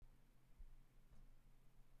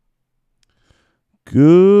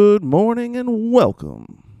Good morning and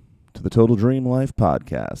welcome to the Total Dream Life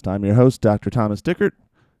podcast. I'm your host, Dr. Thomas Dickert,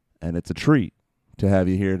 and it's a treat to have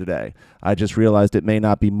you here today. I just realized it may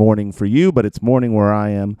not be morning for you, but it's morning where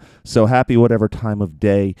I am. So happy whatever time of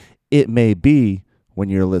day it may be when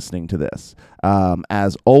you're listening to this.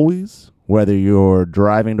 As always, whether you're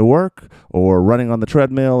driving to work or running on the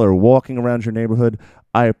treadmill or walking around your neighborhood,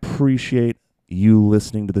 I appreciate you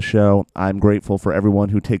listening to the show. I'm grateful for everyone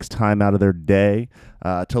who takes time out of their day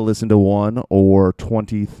to listen to 1 or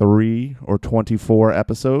 23 or 24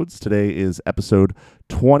 episodes. Today is episode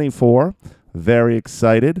 24. Very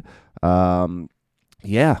excited.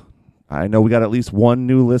 Yeah, I know we got at least one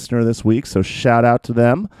new listener this week, so shout out to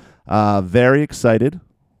them. Very excited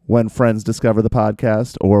when friends discover the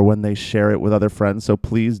podcast or when they share it with other friends. So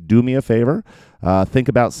please do me a favor. Think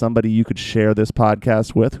about somebody you could share this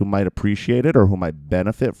podcast with who might appreciate it or who might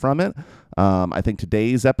benefit from it. I think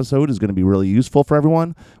today's episode is going to be really useful for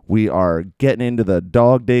everyone. We are getting into the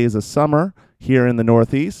dog days of summer here in the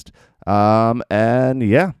Northeast. And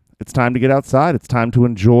yeah, it's time to get outside. It's time to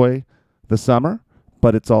enjoy the summer,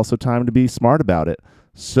 but it's also time to be smart about it.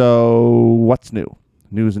 So what's new?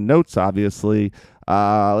 News and notes, obviously.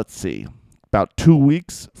 Let's see. About 2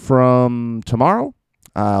 weeks from tomorrow,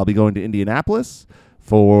 I'll be going to Indianapolis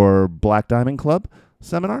for Black Diamond Club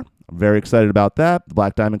seminar. I'm very excited about that. The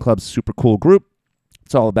Black Diamond Club's a super cool group.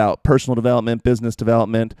 It's all about personal development, business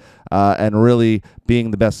development, and really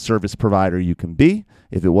being the best service provider you can be.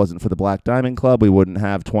 If it wasn't for the Black Diamond Club, we wouldn't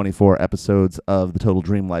have 24 episodes of the Total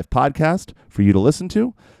Dream Life podcast for you to listen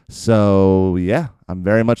to. So, yeah, I'm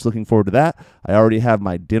very much looking forward to that. I already have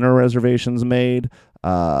my dinner reservations made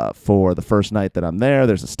for the first night that I'm there.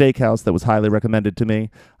 There's a steakhouse that was highly recommended to me.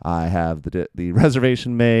 I have the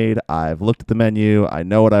reservation made. I've looked at the menu. I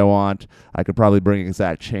know what I want. I could probably bring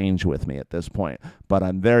exact change with me at this point. But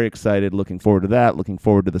I'm very excited, looking forward to that, looking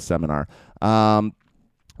forward to the seminar.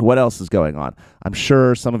 What else is going on? I'm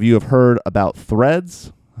sure some of you have heard about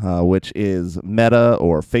Threads, which is Meta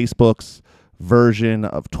or Facebook's version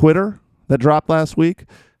of Twitter that dropped last week.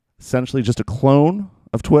 Essentially just a clone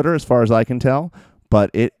of Twitter as far as I can tell.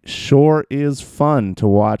 But it sure is fun to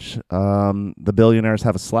watch the billionaires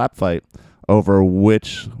have a slap fight over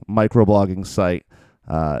which microblogging site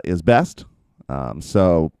is best.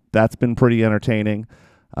 So that's been pretty entertaining.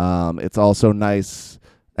 It's also nice,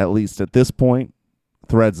 at least at this point,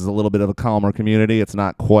 Threads is a little bit of a calmer community. It's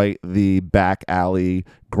not quite the back alley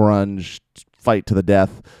grunge fight to the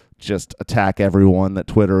death, just attack everyone that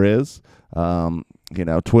Twitter is.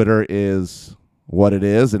 Twitter is what it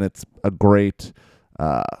is, and it's a great...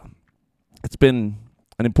 it's been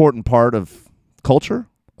an important part of culture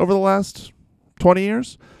over the last 20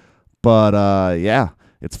 years. But, yeah,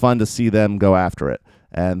 it's fun to see them go after it.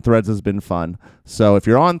 And Threads has been fun. So if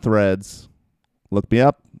you're on Threads, look me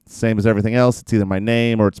up. Same as everything else. It's either my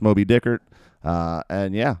name or it's Moby Dickert.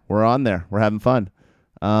 And, yeah, we're on there. We're having fun.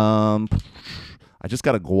 I just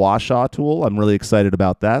got a gua sha tool. I'm really excited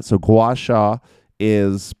about that. So gua sha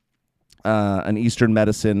is an Eastern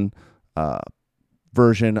medicine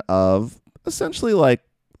version of essentially like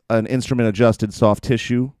an instrument-adjusted soft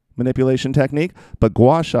tissue manipulation technique, but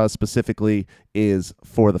gua sha specifically is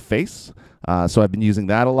for the face. So I've been using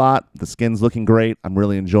that a lot. The skin's looking great. I'm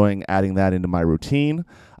really enjoying adding that into my routine.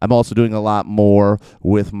 I'm also doing a lot more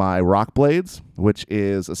with my rock blades, which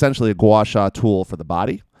is essentially a gua sha tool for the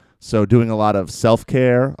body. So doing a lot of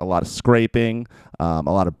self-care, a lot of scraping, a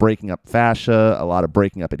lot of breaking up fascia, a lot of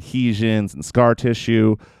breaking up adhesions and scar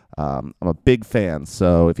tissue. I'm a big fan.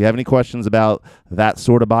 So if you have any questions about that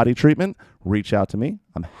sort of body treatment, reach out to me.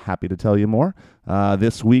 I'm happy to tell you more.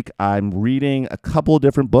 This week, I'm reading a couple of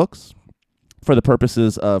different books for the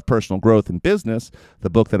purposes of personal growth and business.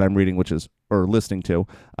 The book that I'm reading, listening to,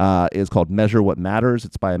 is called Measure What Matters.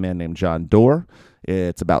 It's by a man named John Doerr.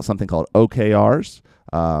 It's about something called OKRs.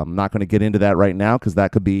 I'm not going to get into that right now because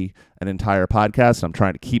that could be an entire podcast. I'm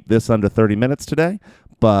trying to keep this under 30 minutes today.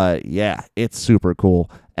 But yeah, it's super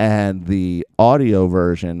cool. And the audio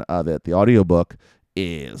version of it, the audiobook,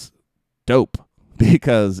 is dope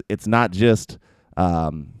because it's not just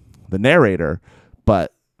the narrator,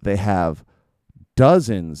 but they have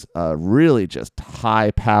dozens of really just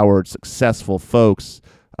high-powered, successful folks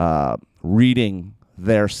reading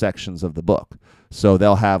their sections of the book. So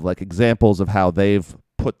they'll have like examples of how they've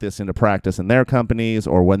put this into practice in their companies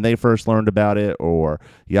or when they first learned about it or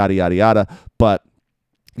yada, yada, yada. But,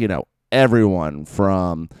 everyone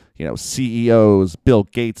from, CEOs, Bill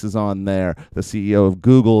Gates is on there, the CEO of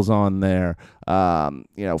Google's on there,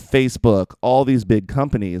 Facebook, all these big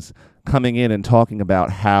companies coming in and talking about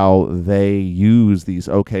how they use these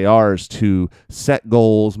OKRs to set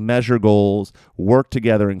goals, measure goals, work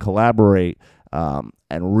together and collaborate, and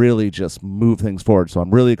really just move things forward. So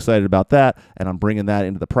I'm really excited about that, and I'm bringing that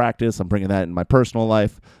into the practice. I'm bringing that in my personal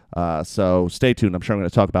life. So stay tuned. I'm sure I'm going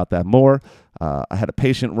to talk about that more. I had a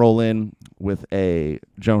patient roll in with a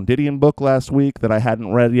Joan Didion book last week that I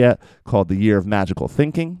hadn't read yet called The Year of Magical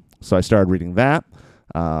Thinking. So I started reading that.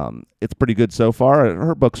 It's pretty good so far.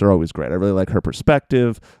 Her books are always great. I really like her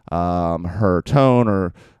perspective, her tone,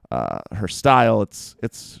 or her style.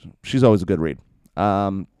 She's always a good read.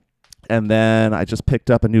 And then I just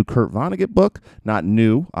picked up a new Kurt Vonnegut book. Not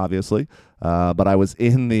new, obviously, but I was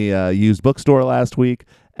in the used bookstore last week,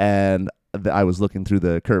 and I was looking through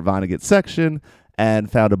the Kurt Vonnegut section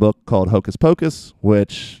and found a book called Hocus Pocus,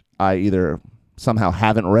 which I either somehow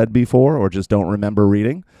haven't read before or just don't remember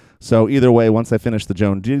reading. So either way, once I finish the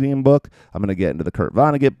Joan Didion book, I'm going to get into the Kurt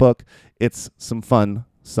Vonnegut book. It's some fun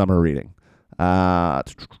summer reading.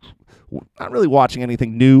 Not really watching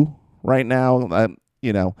anything new right now.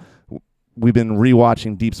 We've been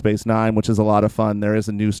rewatching Deep Space Nine, which is a lot of fun. There is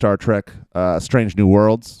a new Star Trek Strange New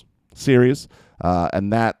Worlds series,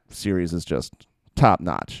 and that series is just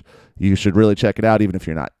top-notch. You should really check it out. Even if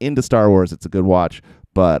you're not into Star Wars, it's a good watch,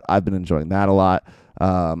 but I've been enjoying that a lot.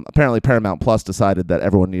 Apparently Paramount Plus decided that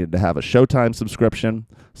everyone needed to have a Showtime subscription,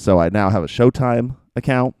 so I now have a Showtime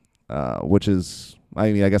account, which is,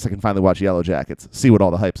 I guess I can finally watch Yellow Jackets, see what all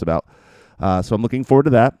the hype's about. So I'm looking forward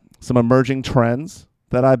to that. Some emerging trends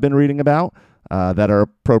that I've been reading about that are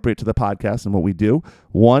appropriate to the podcast and what we do.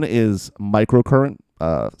 One is microcurrent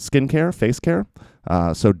skincare, face care.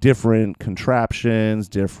 So different contraptions,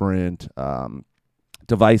 different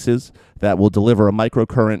devices that will deliver a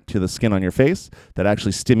microcurrent to the skin on your face that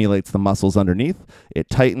actually stimulates the muscles underneath. It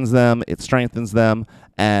tightens them, it strengthens them,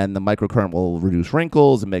 and the microcurrent will reduce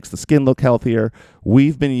wrinkles. It makes the skin look healthier.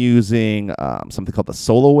 We've been using something called the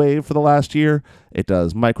Solar Wave for the last year. It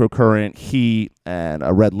does microcurrent, heat, and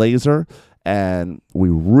a red laser, and we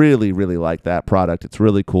really, really like that product. It's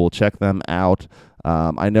really cool. Check them out.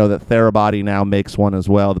 I know that Therabody now makes one as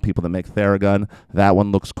well, the people that make Theragun. That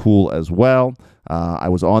one looks cool as well. I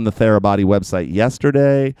was on the Therabody website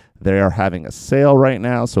yesterday. They are having a sale right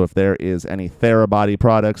now, so if there is any Therabody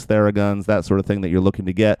products, Theraguns, that sort of thing that you're looking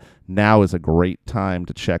to get, now is a great time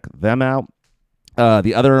to check them out.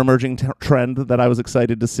 The other emerging trend that I was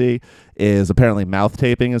excited to see is apparently mouth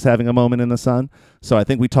taping is having a moment in the sun. So I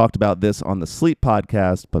think we talked about this on the sleep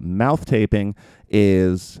podcast, but mouth taping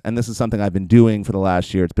is, and this is something I've been doing for the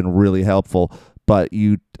last year, it's been really helpful, but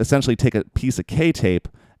you essentially take a piece of K-tape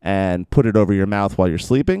and put it over your mouth while you're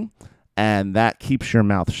sleeping, and that keeps your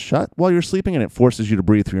mouth shut while you're sleeping, and it forces you to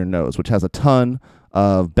breathe through your nose, which has a ton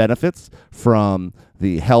of benefits, from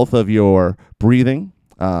the health of your breathing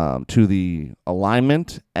to the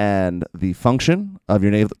alignment and the function of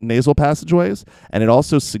your nasal passageways, and it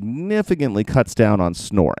also significantly cuts down on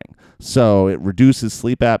snoring. So it reduces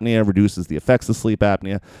sleep apnea, reduces the effects of sleep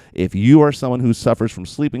apnea. If you are someone who suffers from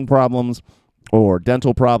sleeping problems or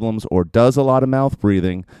dental problems or does a lot of mouth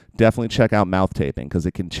breathing, definitely check out mouth taping, because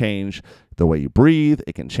it can change the way you breathe,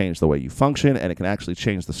 it can change the way you function, and it can actually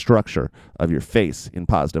change the structure of your face in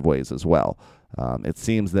positive ways as well. It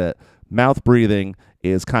seems that mouth breathing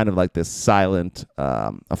is kind of like this silent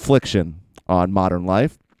affliction on modern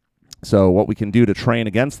life. So what we can do to train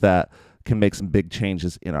against that can make some big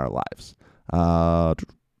changes in our lives.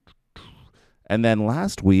 And then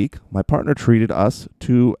last week, my partner treated us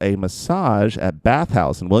to a massage at Bath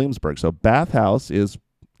House in Williamsburg. So Bath House is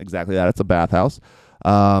exactly that. It's a bathhouse.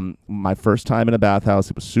 My first time in a bathhouse.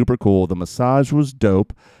 It was super cool. The massage was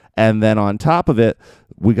dope. And then on top of it,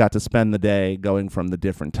 we got to spend the day going from the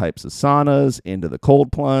different types of saunas into the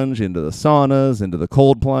cold plunge, into the saunas, into the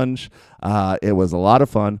cold plunge. It was a lot of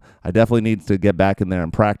fun. I definitely need to get back in there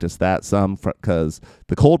and practice that some, because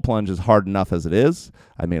the cold plunge is hard enough as it is.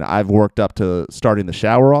 I mean, I've worked up to starting the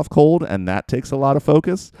shower off cold, and that takes a lot of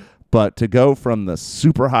focus. But to go from the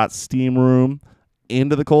super hot steam room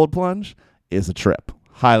into the cold plunge is a trip.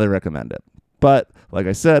 Highly recommend it. But like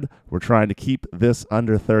I said, we're trying to keep this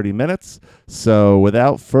under 30 minutes. So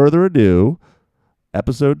without further ado,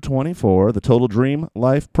 episode 24, the Total Dream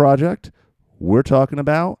Life Project, we're talking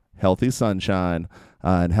about healthy sunshine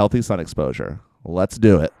and healthy sun exposure. Let's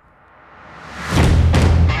do it.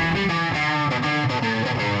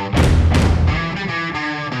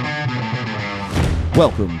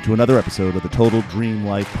 Welcome to another episode of the Total Dream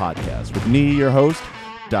Life Podcast with me, your host,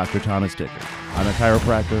 Dr. Thomas Dickert. I'm a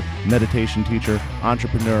chiropractor, meditation teacher,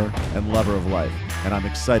 entrepreneur, and lover of life, and I'm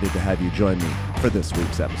excited to have you join me for this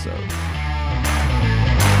week's episode.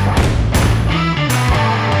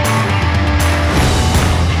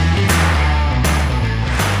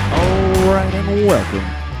 Alright, and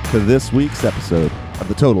welcome to this week's episode of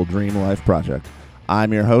the Total Dream Life Project.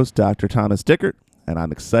 I'm your host, Dr. Thomas Dickert, and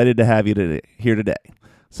I'm excited to have you here today.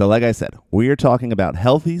 So like I said, we are talking about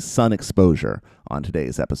healthy sun exposure on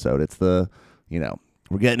today's episode. It's we're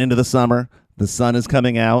getting into the summer. The sun is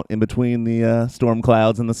coming out in between the storm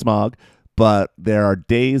clouds and the smog, but there are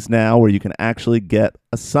days now where you can actually get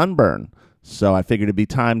a sunburn. So I figured it'd be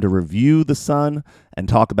time to review the sun and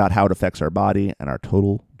talk about how it affects our body and our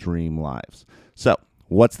total dream lives. So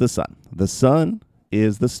what's the sun? The sun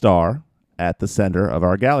is the star at the center of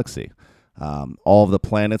our galaxy. All of the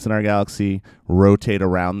planets in our galaxy rotate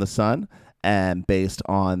around the sun, and based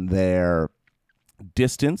on their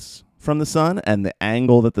distance from the sun and the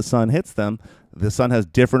angle that the sun hits them, the sun has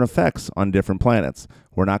different effects on different planets.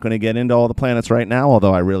 We're not going to get into all the planets right now,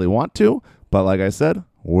 although I really want to, but like I said,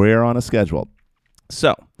 we're on a schedule.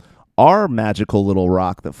 So our magical little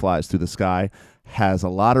rock that flies through the sky has a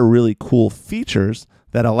lot of really cool features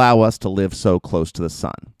that allow us to live so close to the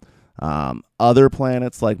sun. Other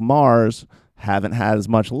planets like Mars haven't had as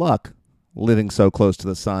much luck living so close to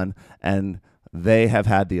the sun, and they have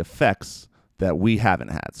had the effects that we haven't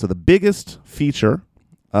had. So the biggest feature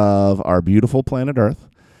of our beautiful planet Earth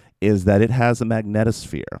is that it has a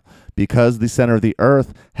magnetosphere. Because the center of the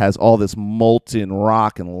Earth has all this molten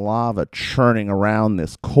rock and lava churning around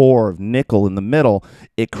this core of nickel in the middle,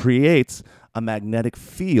 it creates a magnetic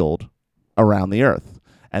field around the Earth.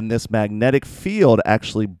 And this magnetic field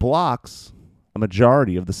actually blocks a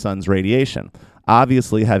majority of the sun's radiation.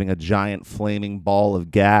 Obviously, having a giant flaming ball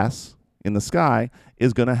of gas in the sky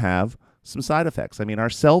is going to have some side effects. I mean, our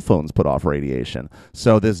cell phones put off radiation.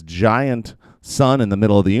 So this giant sun in the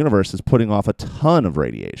middle of the universe is putting off a ton of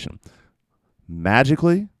radiation.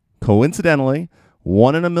 Magically, coincidentally,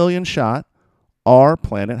 1 in a million shot, our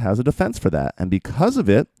planet has a defense for that. And because of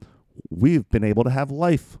it, we've been able to have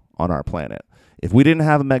life on our planet. If we didn't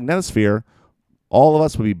have a magnetosphere, all of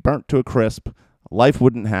us would be burnt to a crisp. Life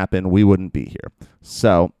wouldn't happen. We wouldn't be here.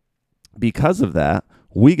 So because of that,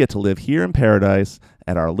 we get to live here in paradise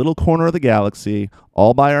at our little corner of the galaxy,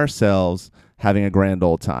 all by ourselves, having a grand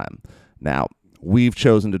old time. Now, we've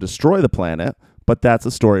chosen to destroy the planet, but that's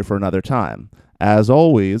a story for another time. As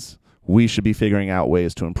always, we should be figuring out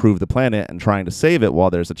ways to improve the planet and trying to save it while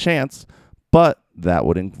there's a chance, but that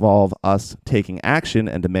would involve us taking action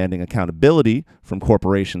and demanding accountability from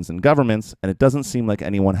corporations and governments, and it doesn't seem like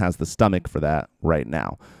anyone has the stomach for that right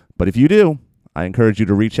now. But if you do, I encourage you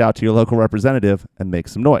to reach out to your local representative and make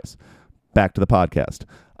some noise. Back to the podcast.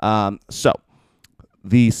 So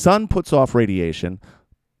the sun puts off radiation.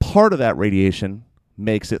 Part of that radiation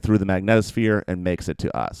makes it through the magnetosphere and makes it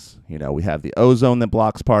to us. We have the ozone that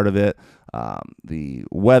blocks part of it. The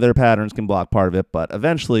weather patterns can block part of it, but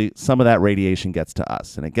eventually some of that radiation gets to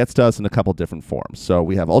us, and it gets to us in a couple different forms. So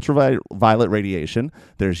we have ultraviolet radiation,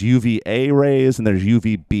 there's UVA rays, and there's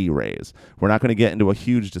UVB rays. We're not going to get into a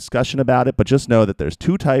huge discussion about it, but just know that there's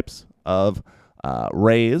two types of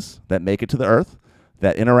rays that make it to the Earth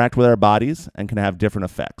that interact with our bodies and can have different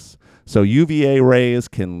effects. So UVA rays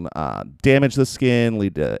can damage the skin,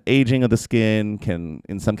 lead to aging of the skin, can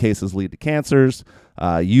in some cases lead to cancers.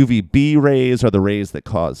 UVB rays are the rays that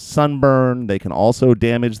cause sunburn. They can also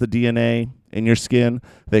damage the DNA in your skin.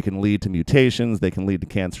 They can lead to mutations. They can lead to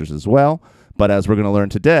cancers as well. But as we're going to learn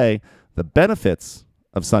today, the benefits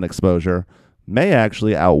of sun exposure may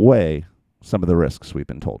actually outweigh some of the risks we've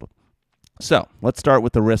been told of. So let's start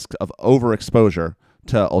with the risk of overexposure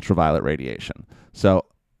to ultraviolet radiation. So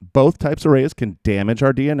both types of rays can damage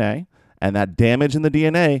our DNA, and that damage in the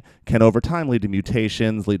DNA can over time lead to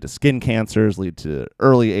mutations, lead to skin cancers, lead to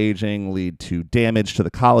early aging, lead to damage to the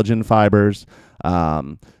collagen fibers.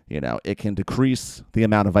 It can decrease the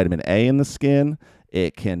amount of vitamin A in the skin.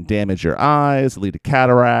 It can damage your eyes, lead to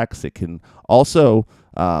cataracts. It can also,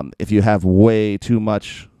 if you have way too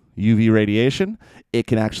much UV radiation, it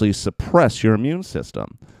can actually suppress your immune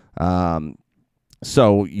system.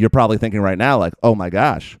 So you're probably thinking right now, like, oh my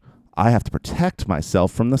gosh, I have to protect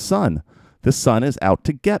myself from the sun. The sun is out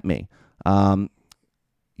to get me.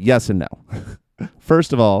 Yes and no.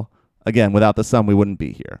 First of all, again, without the sun, we wouldn't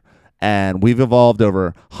be here. And we've evolved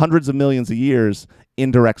over hundreds of millions of years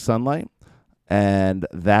in direct sunlight. And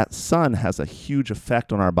that sun has a huge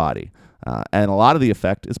effect on our body. And a lot of the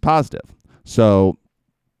effect is positive. So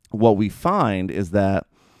what we find is that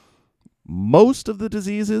most of the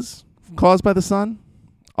diseases caused by the sun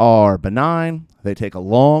are benign. They take a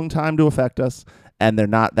long time to affect us, and they're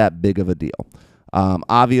not that big of a deal.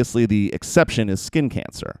 Obviously, the exception is skin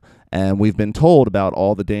cancer. And we've been told about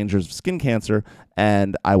all the dangers of skin cancer,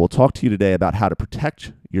 and I will talk to you today about how to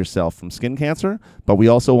protect yourself from skin cancer, but we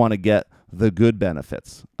also want to get the good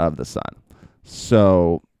benefits of the sun.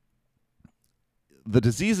 So the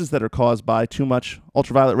diseases that are caused by too much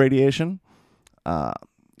ultraviolet radiation, like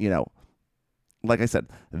I said,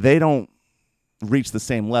 they don't reach the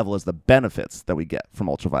same level as the benefits that we get from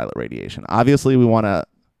ultraviolet radiation. Obviously, we want to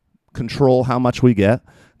control how much we get,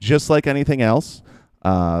 just like anything else.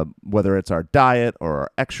 Whether it's our diet or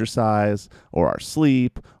our exercise or our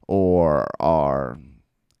sleep or our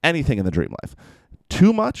anything in the dream life.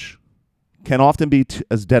 Too much can often be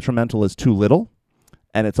as detrimental as too little,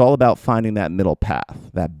 and it's all about finding that middle path,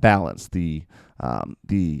 that balance, the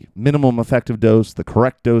minimum effective dose, the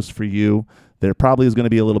correct dose for you. There probably is going to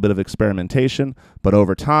be a little bit of experimentation, but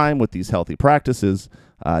over time with these healthy practices,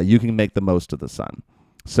 you can make the most of the sun.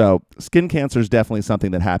 So skin cancer is definitely something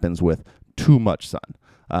that happens with too much sun.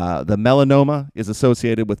 The melanoma is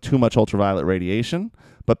associated with too much ultraviolet radiation,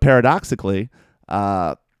 but paradoxically,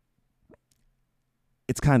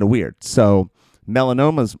 it's kind of weird. So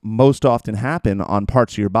melanomas most often happen on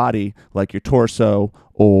parts of your body, like your torso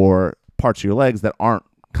or parts of your legs that aren't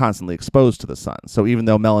constantly exposed to the sun. So even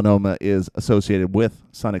though melanoma is associated with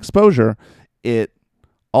sun exposure, it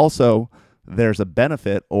also there's a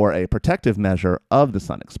benefit or a protective measure of the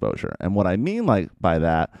sun exposure. And what I mean by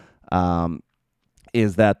that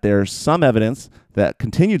is that there's some evidence that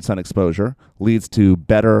continued sun exposure leads to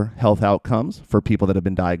better health outcomes for people that have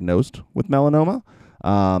been diagnosed with melanoma.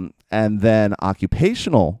 And then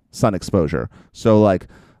occupational sun exposure, so like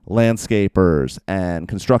landscapers and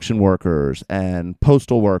construction workers and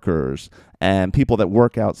postal workers and people that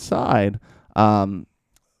work outside,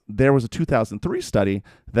 there was a 2003 study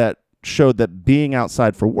that showed that being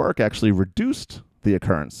outside for work actually reduced the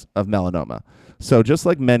occurrence of melanoma. So just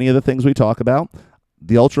like many of the things we talk about,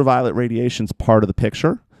 the ultraviolet radiation is part of the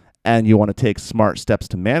picture, and you want to take smart steps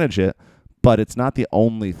to manage it, but it's not the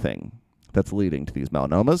only thing that's leading to these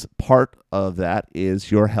melanomas. Part of that is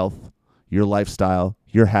your health, your lifestyle,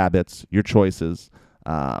 your habits, your choices.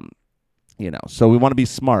 So we want to be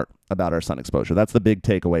smart about our sun exposure. That's the big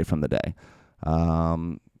takeaway from the day.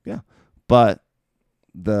 But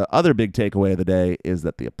the other big takeaway of the day is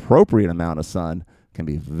that the appropriate amount of sun can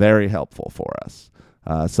be very helpful for us.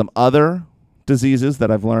 Some other diseases that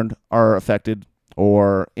I've learned are affected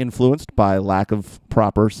or influenced by lack of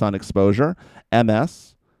proper sun exposure.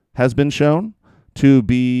 MS has been shown to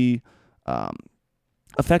be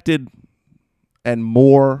affected and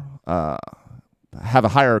more have a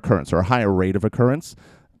higher occurrence or a higher rate of occurrence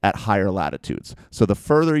at higher latitudes. So the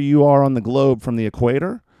further you are on the globe from the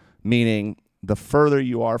equator, meaning the further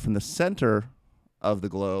you are from the center of the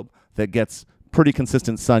globe that gets pretty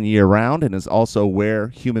consistent sun year round and is also where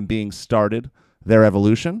human beings started their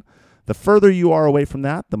evolution, the further you are away from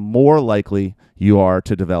that, the more likely you are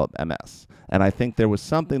to develop MS. And I think there was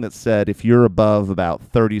something that said if you're above about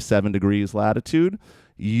 37 degrees latitude,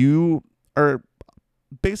 you are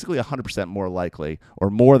basically 100% more likely, or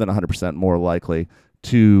more than 100% more likely,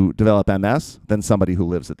 to develop MS than somebody who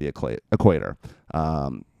lives at the equator.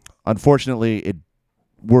 Unfortunately,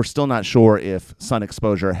 we're still not sure if sun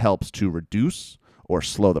exposure helps to reduce or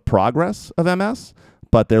slow the progress of MS,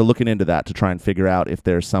 but they're looking into that to try and figure out if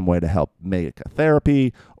there's some way to help make a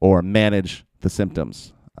therapy or manage the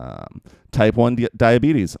symptoms. Type 1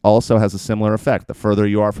 diabetes also has a similar effect. The further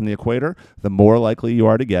you are from the equator, the more likely you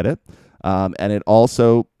are to get it. And it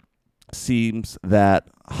also seems that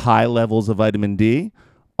high levels of vitamin D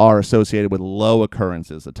are associated with low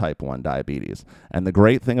occurrences of type 1 diabetes. And the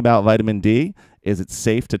great thing about vitamin D is it's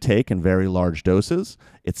safe to take in very large doses.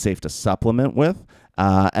 It's safe to supplement with,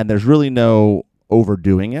 and there's really no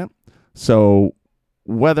overdoing it. So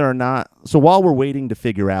while we're waiting to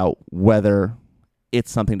figure out whether it's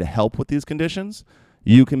something to help with these conditions,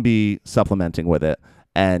 you can be supplementing with it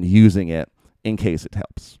and using it in case it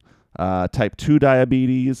helps. Type 2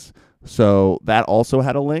 diabetes, so that also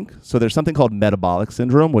had a link. So there's something called metabolic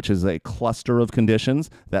syndrome, which is a cluster of conditions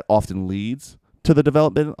that often leads to the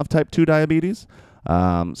development of type 2 diabetes.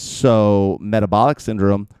 So metabolic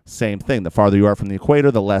syndrome, same thing. The farther you are from the equator,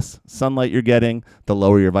 the less sunlight you're getting, the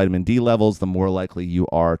lower your vitamin D levels, the more likely you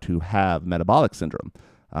are to have metabolic syndrome.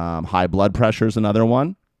 High blood pressure is another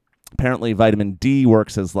one. Apparently, vitamin D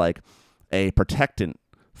works as like a protectant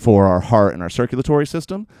for our heart and our circulatory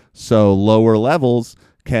system. So lower levels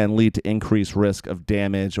can lead to increased risk of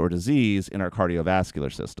damage or disease in our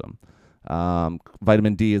cardiovascular system.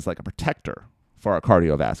 Vitamin D is like a protector for our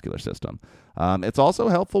cardiovascular system. It's also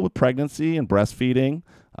helpful with pregnancy and breastfeeding.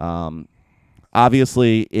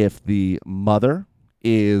 Obviously, if the mother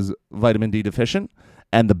is vitamin D deficient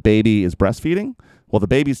and the baby is breastfeeding, well, the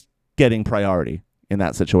baby's getting priority in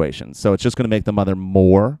that situation. So it's just going to make the mother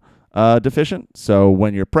more deficient. So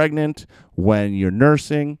when you're pregnant, when you're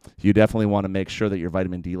nursing, you definitely want to make sure that your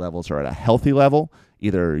vitamin D levels are at a healthy level,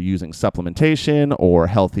 either using supplementation or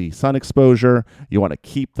healthy sun exposure. You want to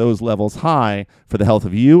keep those levels high for the health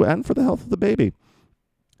of you and for the health of the baby.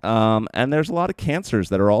 And there's a lot of cancers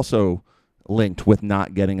that are also linked with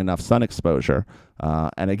not getting enough sun exposure.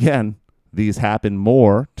 And again, these happen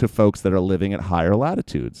more to folks that are living at higher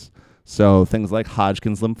latitudes. So things like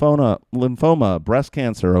Hodgkin's lymphoma, breast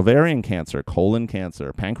cancer, ovarian cancer, colon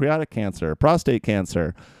cancer, pancreatic cancer, prostate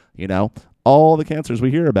cancer, all the cancers we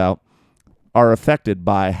hear about are affected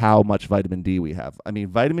by how much vitamin D we have. I mean,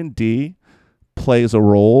 vitamin D plays a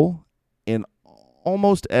role in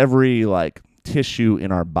almost every tissue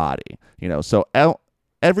in our body. So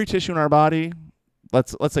every tissue in our body,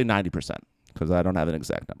 let's say 90%, because I don't have an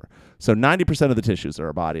exact number. So 90% of the tissues in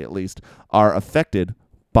our body, at least, are affected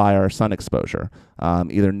by our sun exposure,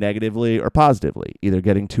 either negatively or positively, either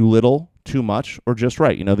getting too little, too much, or just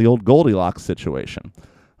right. The old Goldilocks situation.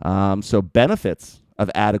 So benefits of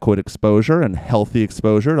adequate exposure and healthy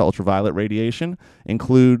exposure to ultraviolet radiation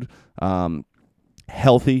include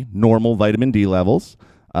healthy, normal vitamin D levels.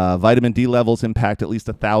 Vitamin D levels impact at least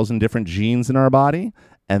 1,000 different genes in our body,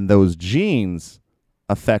 and those genes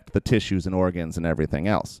affect the tissues and organs and everything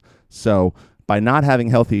else. So by not having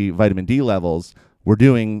healthy vitamin D levels, we're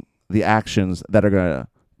doing the actions that are going to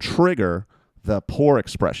trigger the poor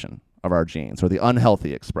expression of our genes or the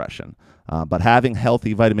unhealthy expression. But having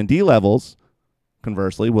healthy vitamin D levels,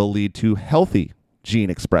 conversely, will lead to healthy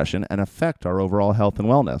gene expression and affect our overall health and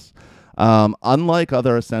wellness. Unlike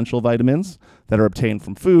other essential vitamins that are obtained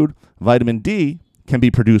from food, vitamin D can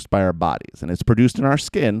be produced by our bodies, and it's produced in our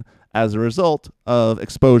skin as a result of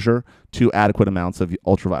exposure to adequate amounts of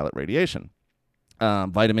ultraviolet radiation.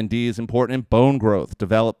 Vitamin D is important in bone growth,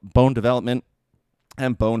 bone development,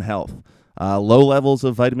 and bone health. Low levels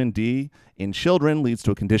of vitamin D in children leads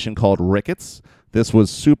to a condition called rickets. This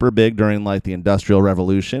was super big during the Industrial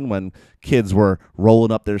Revolution, when kids were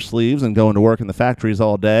rolling up their sleeves and going to work in the factories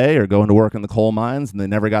all day or going to work in the coal mines, and they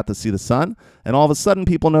never got to see the sun. And all of a sudden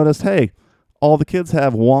people noticed, hey, all the kids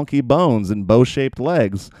have wonky bones and bow-shaped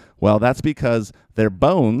legs. Well, that's because their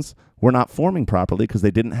bones were not forming properly because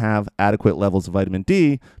they didn't have adequate levels of vitamin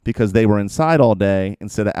D because they were inside all day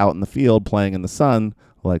instead of out in the field playing in the sun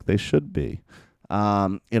like they should be.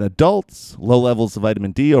 In adults, low levels of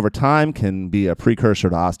vitamin D over time can be a precursor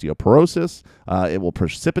to osteoporosis. It will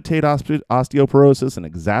precipitate osteoporosis and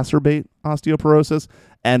exacerbate osteoporosis.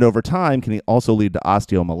 And over time can also lead to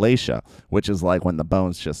osteomalacia, which is like when the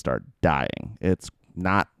bones just start dying. It's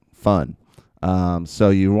not fun. So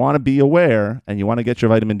you want to be aware, and you want to get your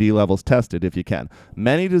vitamin D levels tested if you can.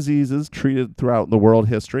 Many diseases treated throughout the world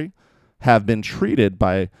history have been treated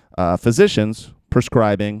by physicians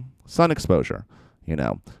prescribing sun exposure.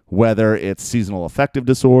 Whether it's seasonal affective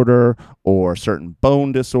disorder or certain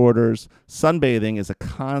bone disorders, sunbathing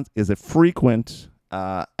is a frequent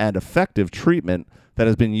and effective treatment that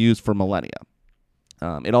has been used for millennia.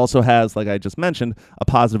 It also has, like I just mentioned, a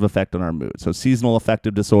positive effect on our mood. So seasonal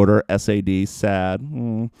affective disorder, SAD,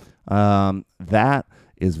 SAD, that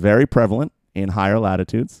is very prevalent in higher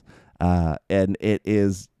latitudes, and it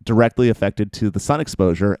is directly affected to the sun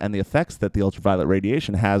exposure and the effects that the ultraviolet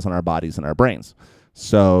radiation has on our bodies and our brains.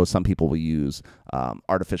 So some people will use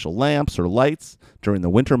artificial lamps or lights during the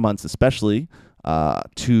winter months especially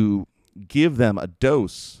to give them a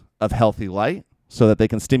dose of healthy light so that they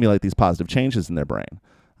can stimulate these positive changes in their brain.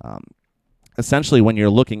 Essentially, when you're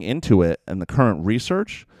looking into it and the current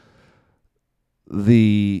research,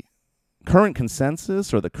 the current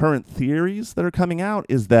consensus or the current theories that are coming out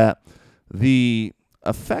is that the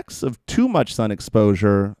effects of too much sun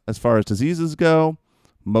exposure, as far as diseases go,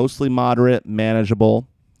 mostly moderate, manageable,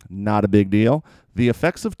 not a big deal. The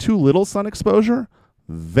effects of too little sun exposure,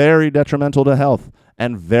 very detrimental to health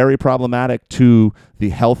and very problematic to the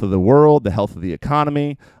health of the world, the health of the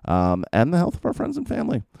economy, and the health of our friends and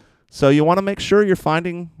family. So you want to make sure you're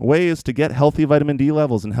finding ways to get healthy vitamin D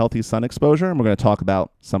levels and healthy sun exposure, and we're going to talk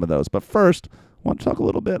about some of those. But first, I want to talk a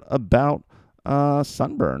little bit about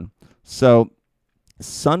sunburn. So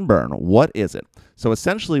sunburn, what is it? So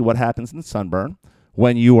essentially what happens in sunburn,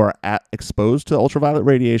 when you are exposed to ultraviolet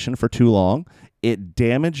radiation for too long, it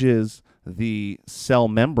damages the cell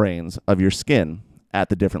membranes of your skin at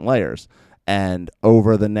the different layers. And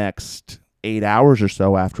over the next 8 hours or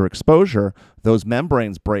so after exposure, those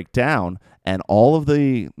membranes break down and all of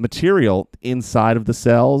the material inside of the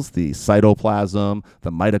cells, the cytoplasm,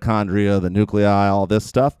 the mitochondria, the nuclei, all this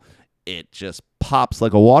stuff, it just pops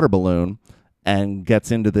like a water balloon and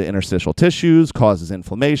gets into the interstitial tissues, causes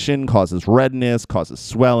inflammation, causes redness, causes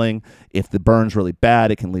swelling. If the burn's really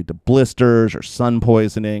bad, it can lead to blisters or sun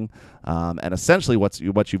poisoning. And essentially what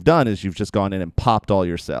you've done is you've just gone in and popped all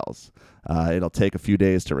your cells. It'll take a few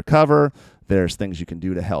days to recover. There's things you can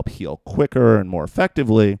do to help heal quicker and more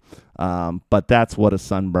effectively, but that's what a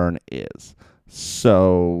sunburn is.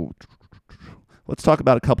 So let's talk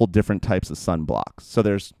about a couple different types of sunblocks. So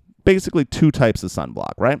there's basically two types of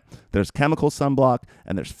sunblock, right? There's chemical sunblock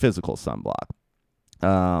and there's physical sunblock.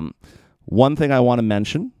 One thing I want to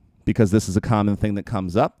mention, because this is a common thing that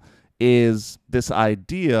comes up, is this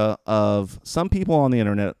idea of some people on the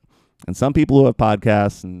internet and some people who have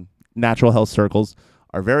podcasts and natural health circles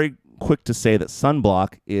are very quick to say that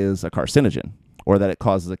sunblock is a carcinogen or that it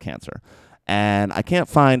causes a cancer. And I can't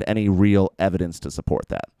find any real evidence to support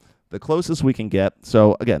that. The closest we can get,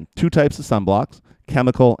 so again, two types of sunblocks,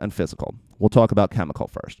 chemical and physical. We'll talk about chemical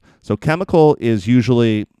first. So chemical is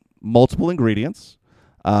usually multiple ingredients,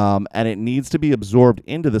 and it needs to be absorbed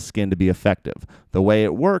into the skin to be effective. The way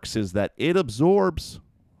it works is that it absorbs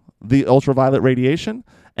the ultraviolet radiation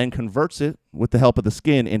and converts it with the help of the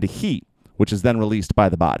skin into heat, which is then released by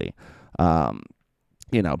the body.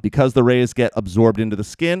 Because the rays get absorbed into the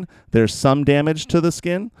skin, there's some damage to the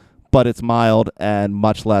skin, but it's mild and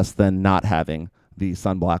much less than not having the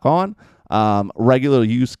sunblock on. Regular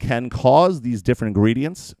use can cause these different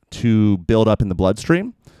ingredients to build up in the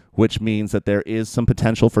bloodstream, which means that there is some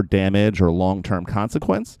potential for damage or long-term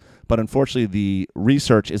consequence. But unfortunately, the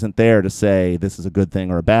research isn't there to say this is a good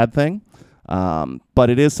thing or a bad thing, but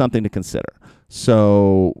it is something to consider.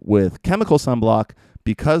 So with chemical sunblock,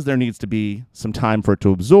 because there needs to be some time for it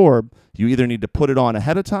to absorb, you either need to put it on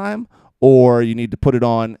ahead of time or you need to put it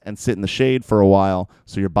on and sit in the shade for a while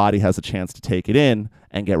so your body has a chance to take it in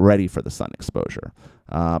and get ready for the sun exposure.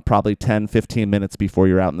 Probably 10, 15 minutes before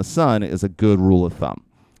you're out in the sun is a good rule of thumb.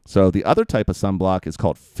 So the other type of sunblock is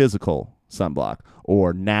called physical sunblock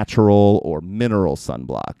or natural or mineral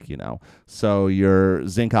sunblock, So your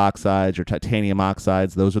zinc oxides, your titanium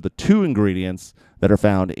oxides, those are the two ingredients that are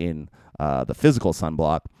found in the physical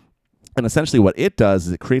sunblock. And essentially what it does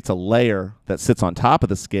is it creates a layer that sits on top of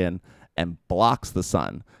the skin and blocks the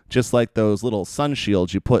sun. Just like those little sun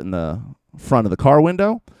shields you put in the front of the car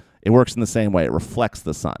window, it works in the same way. It reflects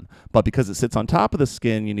the sun. But because it sits on top of the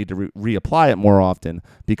skin, you need to reapply it more often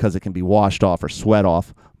because it can be washed off or sweat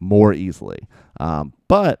off more easily.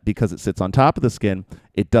 But because it sits on top of the skin,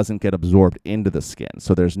 it doesn't get absorbed into the skin.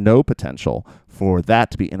 So there's no potential for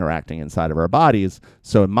that to be interacting inside of our bodies.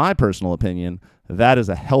 So in my personal opinion, that is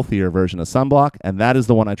a healthier version of sunblock, and that is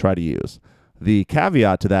the one I try to use. The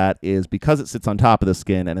caveat to that is because it sits on top of the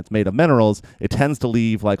skin and it's made of minerals, it tends to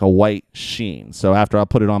leave like a white sheen. So after I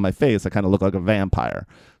put it on my face, I kind of look like a vampire.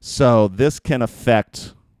 So this can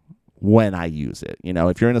affect when I use it.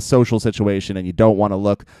 If you're in a social situation and you don't want to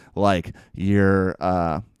look like you're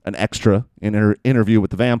an extra in an interview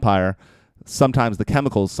with the vampire, sometimes the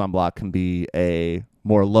chemical sunblock can be a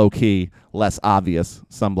more low-key, less obvious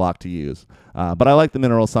sunblock to use. But I like the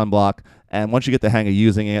mineral sunblock, and once you get the hang of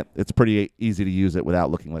using it, it's pretty easy to use it without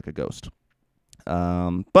looking like a ghost.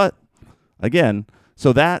 But again,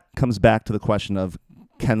 so that comes back to the question of,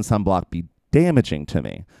 can sunblock be damaging to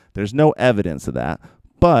me? There's no evidence of that,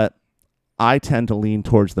 but I tend to lean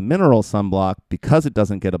towards the mineral sunblock because it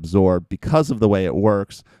doesn't get absorbed, because of the way it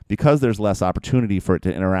works, because there's less opportunity for it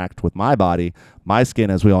to interact with my body. My skin,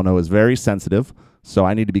 as we all know, is very sensitive, so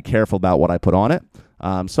I need to be careful about what I put on it.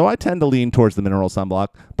 So I tend to lean towards the mineral sunblock,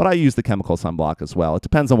 but I use the chemical sunblock as well. It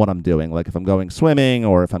depends on what I'm doing. Like if I'm going swimming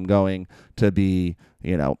or if I'm going to be,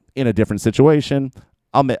 in a different situation,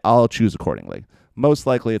 I'll choose accordingly. Most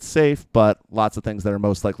likely it's safe, but lots of things that are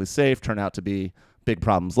most likely safe turn out to be big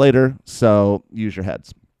problems later, so use your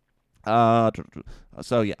heads.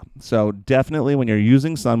 So definitely when you're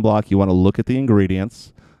using sunblock, you want to look at the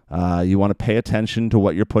ingredients. You want to pay attention to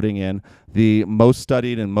what you're putting in. The most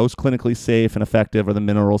studied and most clinically safe and effective are the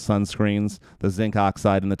mineral sunscreens, the zinc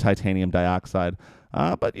oxide and the titanium dioxide.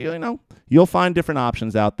 But you'll find different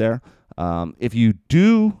options out there. If you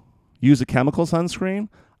do use a chemical sunscreen,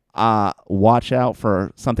 watch out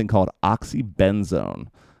for something called oxybenzone.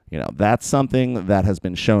 That's something that has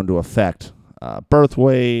been shown to affect birth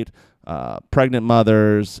weight, pregnant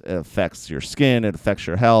mothers. It affects your skin. It affects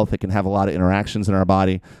your health. It can have a lot of interactions in our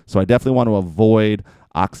body. So I definitely want to avoid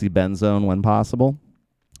oxybenzone when possible.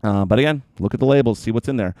 But again, look at the labels, see what's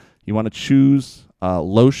in there. You want to choose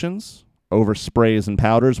lotions over sprays and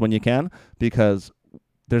powders when you can, because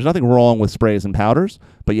there's nothing wrong with sprays and powders,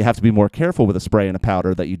 but you have to be more careful with a spray and a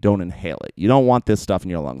powder that you don't inhale it. You don't want this stuff in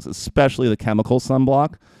your lungs, especially the chemical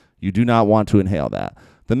sunblock. You do not want to inhale that.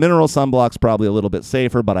 The mineral sunblock's probably a little bit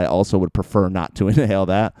safer, but I also would prefer not to inhale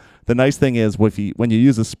that. The nice thing is when you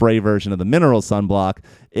use a spray version of the mineral sunblock,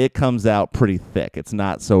 it comes out pretty thick. It's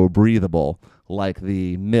not so breathable like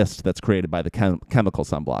the mist that's created by the chemical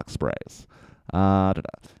sunblock sprays.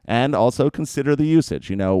 And also consider the usage.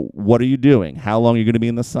 What are you doing? How long are you going to be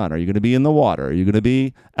in the sun? Are you going to be in the water? Are you going to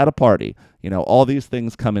be at a party? All these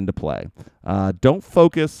things come into play. Don't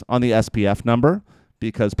focus on the SPF number,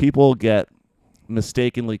 because people get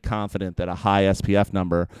mistakenly confident that a high SPF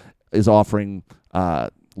number is offering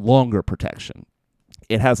longer protection.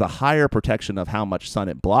 It has a higher protection of how much sun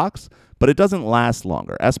it blocks, but it doesn't last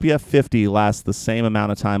longer. SPF 50 lasts the same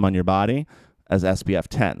amount of time on your body as SPF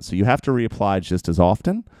 10, so you have to reapply just as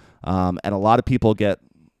often. And a lot of people get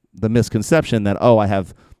the misconception that, I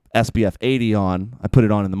have SPF 80 on, I put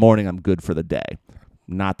it on in the morning, I'm good for the day.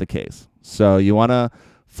 Not the case. So you want to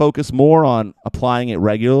focus more on applying it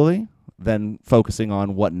regularly than focusing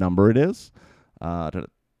on what number it is.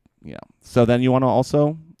 So then you want to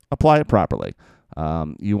also apply it properly.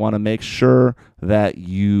 You want to make sure that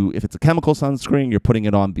if it's a chemical sunscreen, you're putting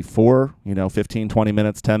it on before, 15, 20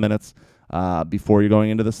 minutes, 10 minutes before you're going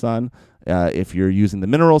into the sun. If you're using the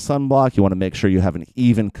mineral sunblock, you want to make sure you have an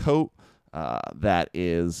even coat that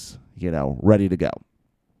is, ready to go.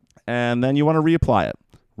 And then you want to reapply it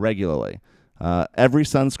regularly. Every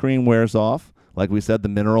sunscreen wears off. Like we said, the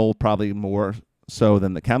mineral probably more so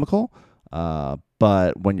than the chemical.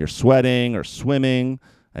 But when you're sweating or swimming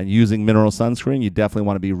and using mineral sunscreen, you definitely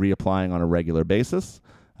want to be reapplying on a regular basis.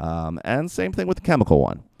 And same thing with the chemical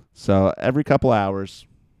one. So every couple hours,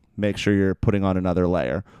 make sure you're putting on another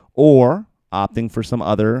layer, or opting for some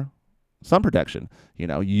other sun protection.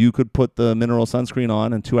 You could put the mineral sunscreen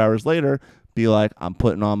on and 2 hours later be like, I'm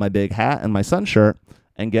putting on my big hat and my sun shirt,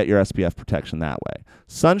 and get your SPF protection that way.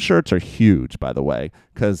 Sun shirts are huge, by the way,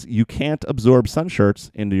 because you can't absorb sun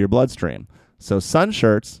shirts into your bloodstream. So sun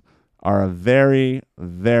shirts are a very,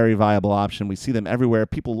 very viable option. We see them everywhere.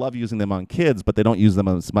 People love using them on kids, but they don't use them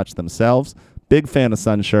as much themselves. Big fan of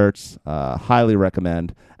sun shirts. Highly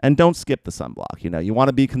recommend. And don't skip the sunblock. You want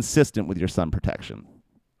to be consistent with your sun protection.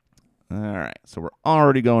 All right, so we're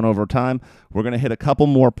already going over time. We're going to hit a couple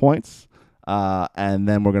more points, and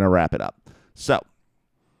then we're going to wrap it up. So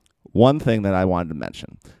one thing that I wanted to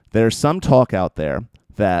mention, there's some talk out there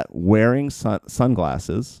that wearing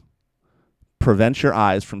sunglasses prevents your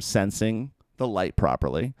eyes from sensing the light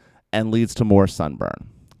properly and leads to more sunburn.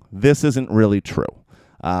 This isn't really true.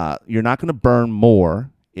 You're not going to burn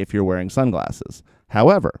more if you're wearing sunglasses.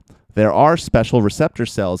 However, there are special receptor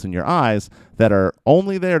cells in your eyes that are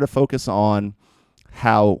only there to focus on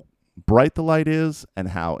how bright the light is and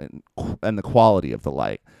the quality of the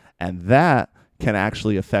light. And that can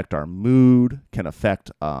actually affect our mood, can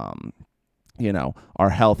affect our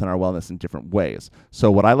health and our wellness in different ways. So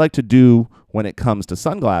what I like to do when it comes to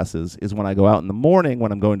sunglasses is when I go out in the morning,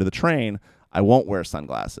 when I'm going to the train, I won't wear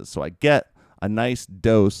sunglasses. So I get a nice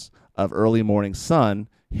dose of early morning sun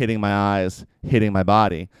hitting my eyes, hitting my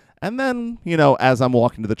body. And then, as I'm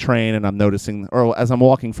walking to the train and I'm noticing, or as I'm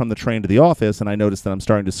walking from the train to the office and I notice that I'm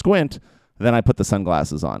starting to squint, then I put the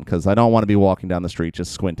sunglasses on, because I don't want to be walking down the street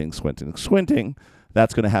just squinting.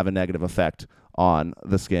 That's going to have a negative effect on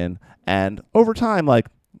the skin. And over time, like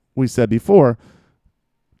we said before,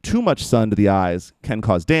 too much sun to the eyes can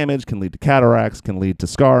cause damage, can lead to cataracts, can lead to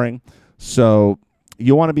scarring. So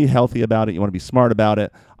you want to be healthy about it. You want to be smart about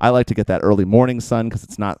it. I like to get that early morning sun because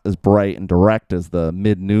it's not as bright and direct as the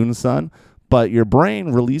mid-noon sun. But your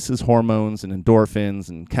brain releases hormones and endorphins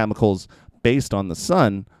and chemicals based on the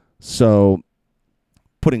sun. So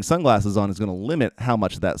putting sunglasses on is going to limit how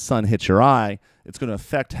much that sun hits your eye. It's going to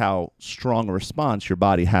affect how strong a response your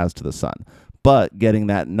body has to the sun. But getting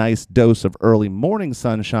that nice dose of early morning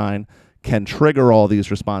sunshine can trigger all these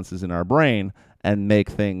responses in our brain and make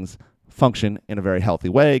things function in a very healthy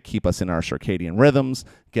way, keep us in our circadian rhythms,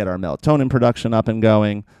 get our melatonin production up and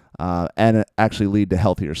going, and actually lead to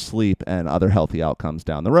healthier sleep and other healthy outcomes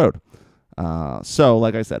down the road. So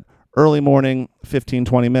like I said, early morning, 15,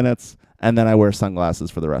 20 minutes, and then I wear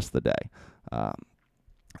sunglasses for the rest of the day.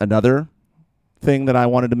 Another thing that I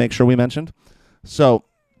wanted to make sure we mentioned. So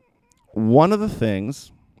one of the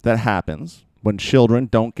things that happens when children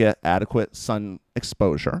don't get adequate sun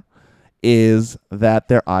exposure is that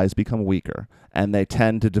their eyes become weaker and they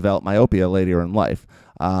tend to develop myopia later in life,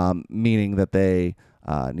 meaning that they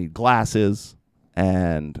need glasses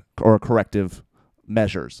or corrective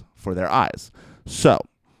measures for their eyes. So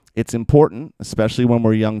it's important, especially when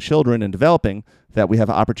we're young children and developing, that we have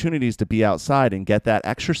opportunities to be outside and get that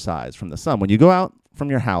exercise from the sun. When you go out from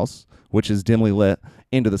your house, which is dimly lit,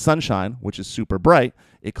 into the sunshine, which is super bright,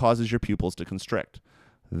 it causes your pupils to constrict.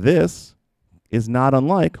 This is not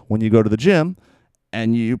unlike when you go to the gym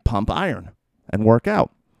and you pump iron and work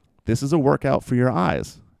out. This is a workout for your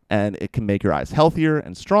eyes, and it can make your eyes healthier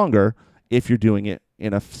and stronger if you're doing it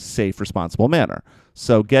in a safe, responsible manner.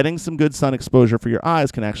 So getting some good sun exposure for your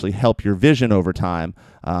eyes can actually help your vision over time,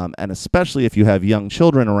 and especially if you have young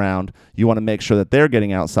children around, you want to make sure that they're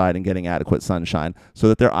getting outside and getting adequate sunshine so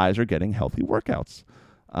that their eyes are getting healthy workouts.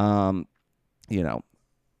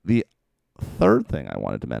 The third thing I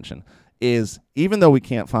wanted to mention is, even though we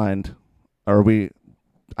can't find, I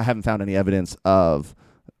haven't found any evidence of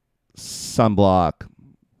sunblock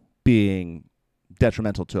being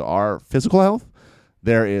detrimental to our physical health,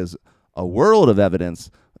 there is a world of evidence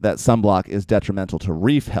that sunblock is detrimental to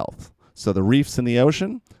reef health. So the reefs in the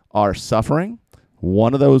ocean are suffering.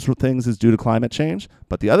 One of those things is due to climate change,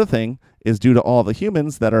 but the other thing is due to all the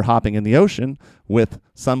humans that are hopping in the ocean with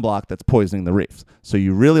sunblock that's poisoning the reefs. So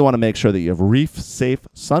you really want to make sure that you have reef-safe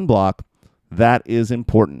sunblock. That is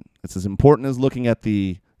important. It's as important as looking at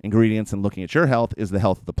the ingredients and looking at your health is the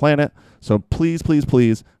health of the planet. So please, please,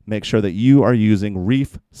 please make sure that you are using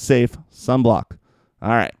reef-safe sunblock. All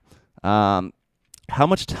right. How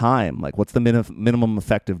much time? Like, what's the minimum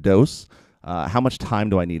effective dose? How much time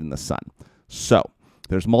do I need in the sun? So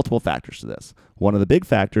there's multiple factors to this. One of the big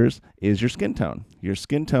factors is your skin tone. Your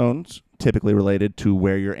skin tone's typically related to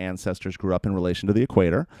where your ancestors grew up in relation to the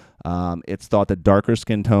equator. It's thought that darker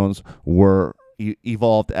skin tones were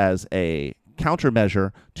evolved as a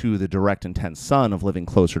countermeasure to the direct intense sun of living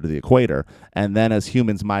closer to the equator. And then as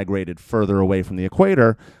humans migrated further away from the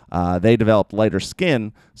equator, they developed lighter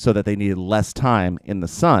skin so that they needed less time in the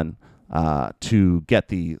sun to get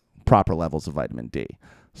the proper levels of vitamin D.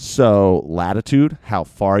 So latitude, how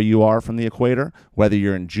far you are from the equator, whether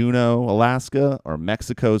you're in Juneau, Alaska, or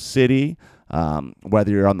Mexico City,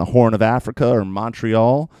 whether you're on the Horn of Africa or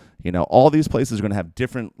Montreal, all these places are going to have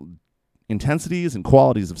different intensities and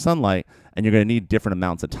qualities of sunlight, and you're going to need different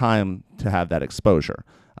amounts of time to have that exposure.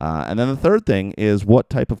 And then the third thing is what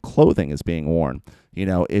type of clothing is being worn.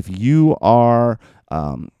 If you are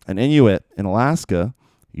an Inuit in Alaska,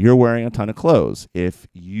 you're wearing a ton of clothes. If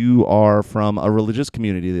you are from a religious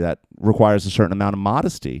community that requires a certain amount of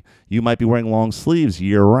modesty, you might be wearing long sleeves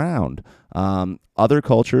year-round. Other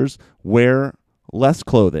cultures wear less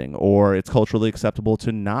clothing, or it's culturally acceptable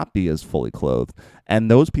to not be as fully clothed. And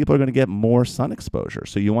those people are going to get more sun exposure.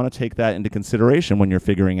 So you want to take that into consideration when you're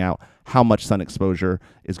figuring out how much sun exposure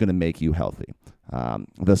is going to make you healthy.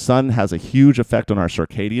 The sun has a huge effect on our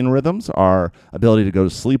circadian rhythms, our ability to go to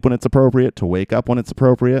sleep when it's appropriate, to wake up when it's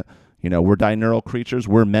appropriate. We're diurnal creatures.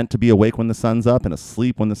 We're meant to be awake when the sun's up and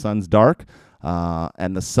asleep when the sun's dark.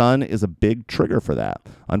 And the sun is a big trigger for that.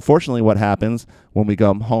 Unfortunately, what happens when we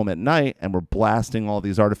go home at night and we're blasting all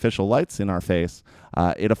these artificial lights in our face,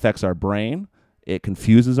 it affects our brain. It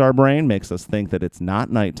confuses our brain, makes us think that it's not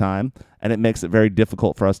nighttime, and it makes it very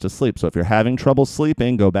difficult for us to sleep. So if you're having trouble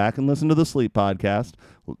sleeping, go back and listen to the sleep podcast,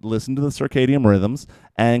 listen to the circadian rhythms,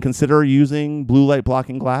 and consider using blue light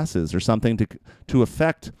blocking glasses or something to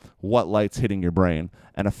affect what light's hitting your brain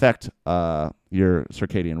and affect your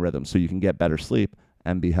circadian rhythm so you can get better sleep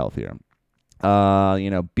and be healthier.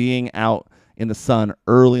 Being out in the sun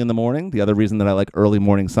early in the morning, the other reason that I like early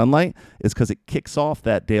morning sunlight is because it kicks off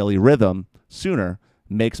that daily rhythm sooner,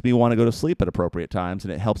 makes me want to go to sleep at appropriate times,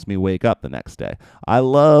 and it helps me wake up the next day. I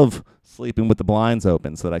love sleeping with the blinds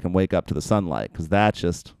open so that I can wake up to the sunlight, because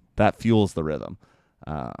that fuels the rhythm.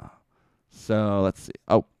 So let's see.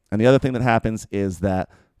 Oh, and the other thing that happens is that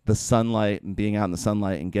the sunlight and being out in the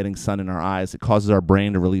sunlight and getting sun in our eyes, it causes our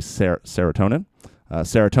brain to release serotonin.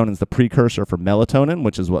 Serotonin is the precursor for melatonin,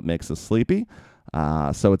 which is what makes us sleepy.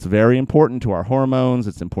 So it's very important to our hormones.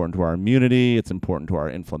 It's important to our immunity. It's important to our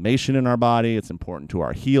inflammation in our body. It's important to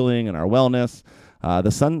our healing and our wellness.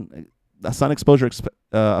 The sun exposure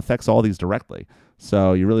affects all these directly.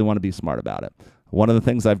 So you really want to be smart about it. One of the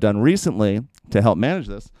things I've done recently to help manage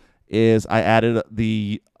this is I added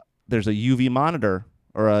there's a UV monitor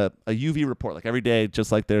or a UV report. Like every day,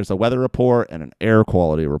 just like there's a weather report and an air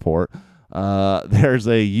quality report, there's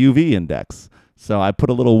a UV index. So I put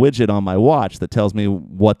a little widget on my watch that tells me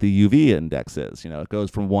what the UV index is. It goes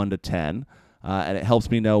from 1 to 10, and it helps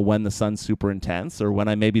me know when the sun's super intense or when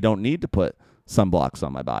I maybe don't need to put sunblocks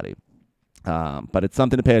on my body. But it's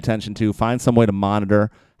something to pay attention to. Find some way to monitor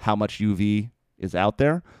how much UV is out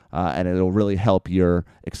there, and it'll really help your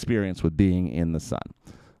experience with being in the sun.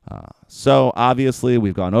 So obviously,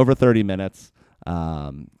 we've gone over 30 minutes.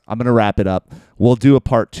 I'm going to wrap it up. We'll do a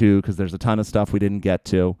part 2 because there's a ton of stuff we didn't get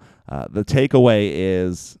to. The takeaway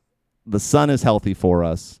is the sun is healthy for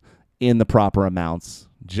us in the proper amounts,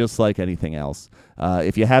 just like anything else.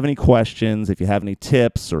 If you have any questions, if you have any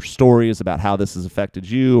tips or stories about how this has affected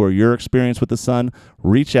you or your experience with the sun,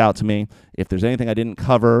 reach out to me. If there's anything I didn't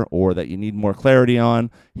cover or that you need more clarity on,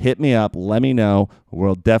 hit me up. Let me know.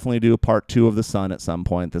 We'll definitely do a part 2 of the sun at some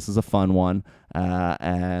point. This is a fun one,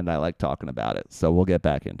 and I like talking about it, so we'll get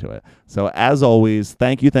back into it. So as always,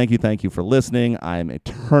 thank you for listening. I'm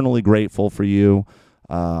eternally grateful for you.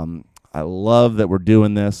 I love that we're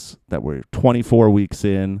doing this, that we're 24 weeks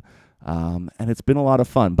in, and it's been a lot of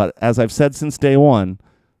fun. But as I've said since day one,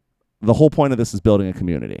 the whole point of this is building a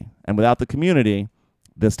community. And without the community,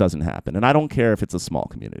 this doesn't happen. And I don't care if it's a small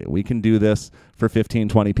community. We can do this for 15,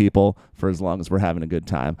 20 people for as long as we're having a good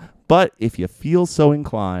time. But if you feel so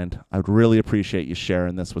inclined, I would really appreciate you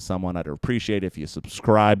sharing this with someone. I'd appreciate if you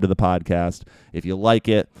subscribe to the podcast, if you like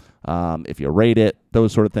it, if you rate it,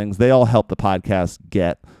 those sort of things. They all help the podcast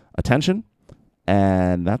get attention,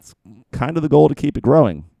 and that's kind of the goal, to keep it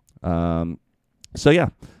growing. So yeah,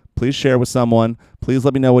 please share with someone. Please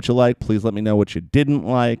let me know what you like. Please let me know what you didn't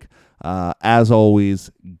like. As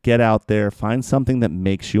always, get out there, find something that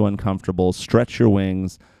makes you uncomfortable, stretch your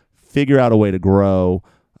wings, figure out a way to grow.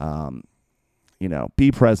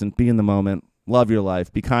 Be present, be in the moment, love your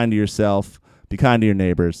life, be kind to yourself, be kind to your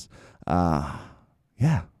neighbors. Have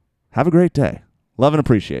a great day. Love and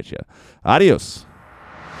appreciate you. Adios.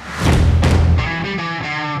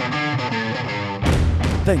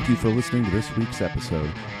 Thank you for listening to this week's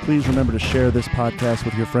episode. Please remember to share this podcast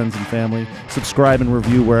with your friends and family. Subscribe and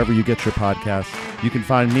review wherever you get your podcasts. You can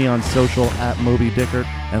find me on social @Moby Dickert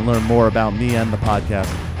and learn more about me and the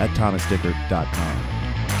podcast at thomasdickert.com.